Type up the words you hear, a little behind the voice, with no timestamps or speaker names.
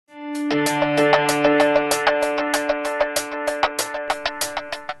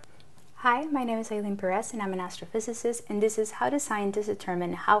my name is Eylene Pirez and I'm an astrophysicist, and this is how do scientists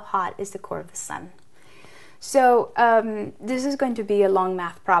determine how hot is the core of the sun. So this is going to be a long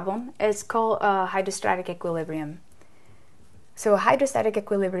math problem. It's called hydrostatic equilibrium. So hydrostatic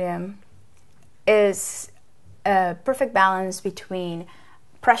equilibrium is a perfect balance between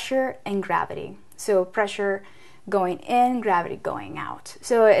pressure and gravity. So pressure going in, gravity going out.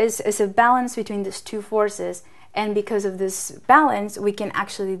 So it's a balance between these two forces, and because of this balance, we can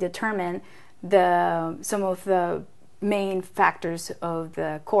actually determine some of the main factors of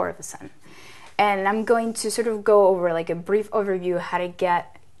the core of the sun. And I'm going to sort of go over like a brief overview how to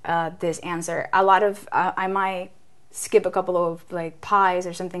get this answer. I might skip a couple of like pi's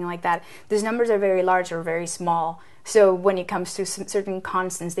or something like that. These numbers are very large or very small. So when it comes to certain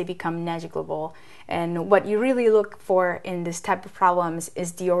constants, they become negligible. And what you really look for in this type of problems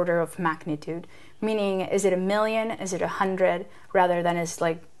is the order of magnitude. Meaning, is it 1,000,000, is it 100, rather than it's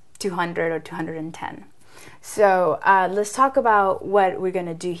like 200 or 210. So let's talk about what we're going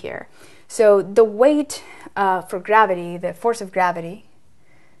to do here. So the weight for gravity, the force of gravity,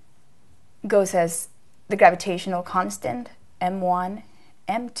 goes as the gravitational constant, m1,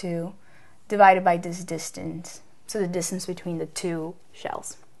 m2, divided by this distance. So the distance between the two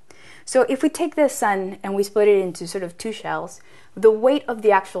shells. So if we take the sun and we split it into sort of two shells, the weight of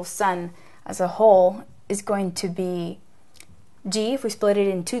the actual sun as a whole is going to be g. If we split it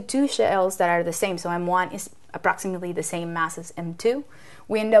into two shells that are the same, so m1 is approximately the same mass as m2,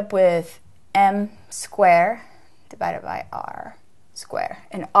 we end up with m squared divided by r squared.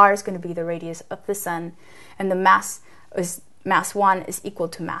 And r is going to be the radius of the sun, and the mass 1 is equal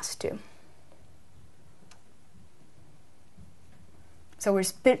to mass 2. So we're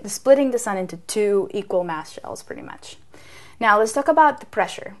splitting the sun into two equal mass shells pretty much. Now let's talk about the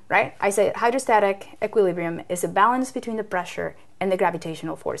pressure, right? I said hydrostatic equilibrium is a balance between the pressure and the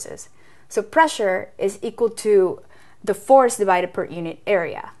gravitational forces. So pressure is equal to the force divided per unit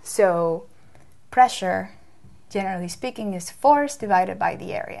area. So pressure, generally speaking, is force divided by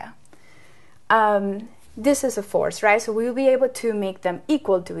the area. This is a force, right? So we'll be able to make them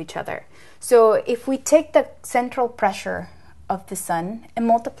equal to each other. So if we take the central pressure of the sun and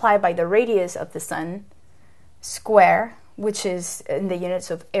multiply by the radius of the sun square, which is in the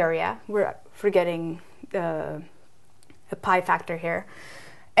units of area, we're forgetting a pi factor here,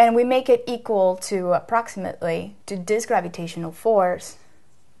 and we make it equal to approximately to this gravitational force,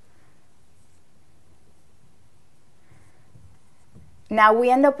 now we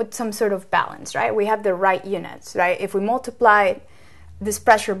end up with some sort of balance, right? We have the right units, right? If we multiply this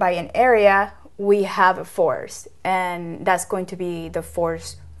pressure by an area, we have a force, and that's going to be the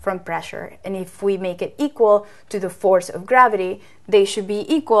force from pressure. And if we make it equal to the force of gravity, they should be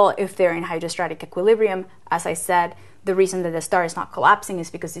equal if they're in hydrostatic equilibrium. As I said, the reason that the star is not collapsing is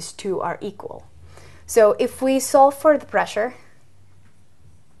because these two are equal. So if we solve for the pressure,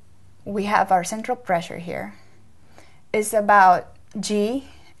 we have our central pressure here is about g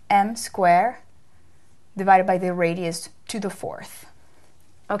m squared divided by the radius to the fourth.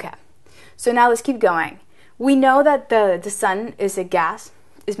 Okay, so now let's keep going. We know that the sun is a gas,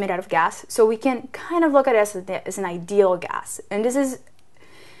 is made out of gas, so we can kind of look at it as an ideal gas. And this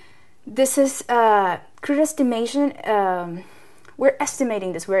is crude estimation. We're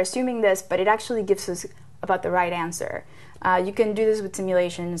estimating this, we're assuming this, but it actually gives us about the right answer. You can do this with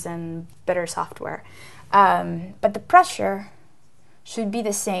simulations and better software. But the pressure should be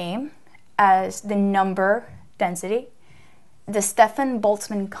the same as the number density, the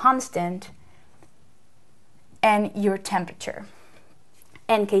Stefan-Boltzmann constant, and your temperature.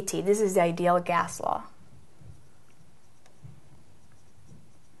 NKT, this is the ideal gas law.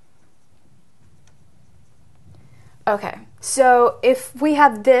 Okay, so if we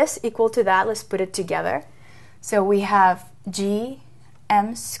have this equal to that, let's put it together. So we have g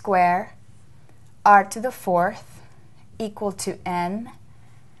m squared r to the fourth equal to n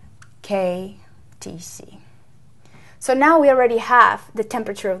k t c. So now we already have the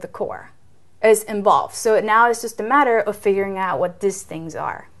temperature of the core is involved. So now it's just a matter of figuring out what these things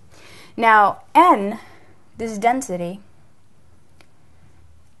are. Now, n, this density,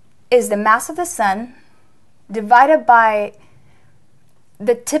 is the mass of the sun divided by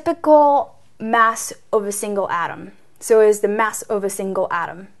the typical mass of a single atom. So it's the mass of a single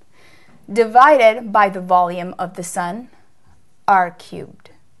atom divided by the volume of the sun, r cubed.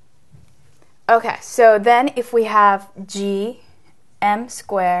 Okay, so then if we have g m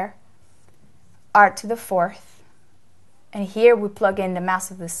squared r to the fourth, and here we plug in the mass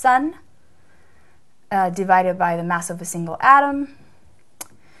of the sun divided by the mass of a single atom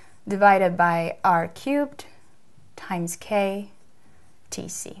divided by r cubed times k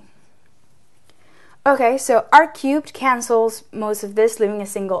Tc. Okay, so r cubed cancels most of this, leaving a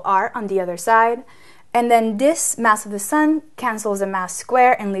single r on the other side. And then this mass of the sun cancels a mass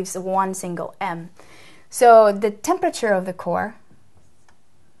square and leaves one single m. So the temperature of the core,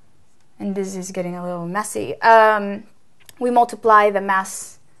 and this is getting a little messy, we multiply the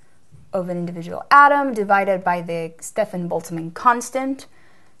mass of an individual atom divided by the Stefan-Boltzmann constant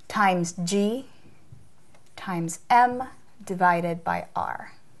times g times m divided by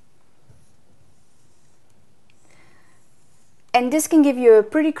r. And this can give you a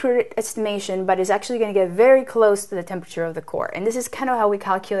pretty crude estimation, but it's actually going to get very close to the temperature of the core. And this is kind of how we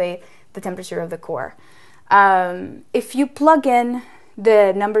calculate the temperature of the core. If you plug in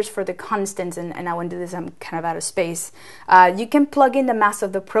the numbers for the constants, and I won't do this, I'm kind of out of space, you can plug in the mass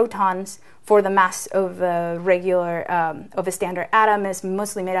of the protons for the mass of a regular, of a standard atom. Is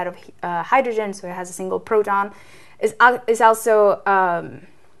mostly made out of hydrogen, so it has a single proton. Is also,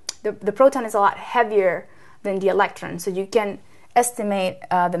 the proton is a lot heavier than the electron, so you can estimate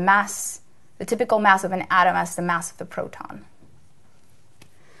the typical mass of an atom as the mass of the proton.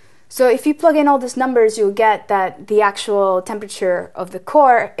 So if you plug in all these numbers, you'll get that the actual temperature of the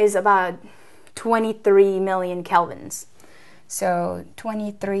core is about 23 million kelvins. So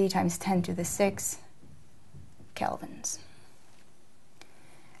 23 times 10 to the 6 kelvins.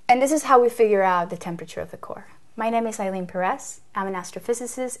 And this is how we figure out the temperature of the core. My name is Eylene Pirez. I'm an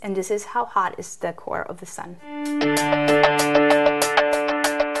astrophysicist, and this is how hot is the core of the sun.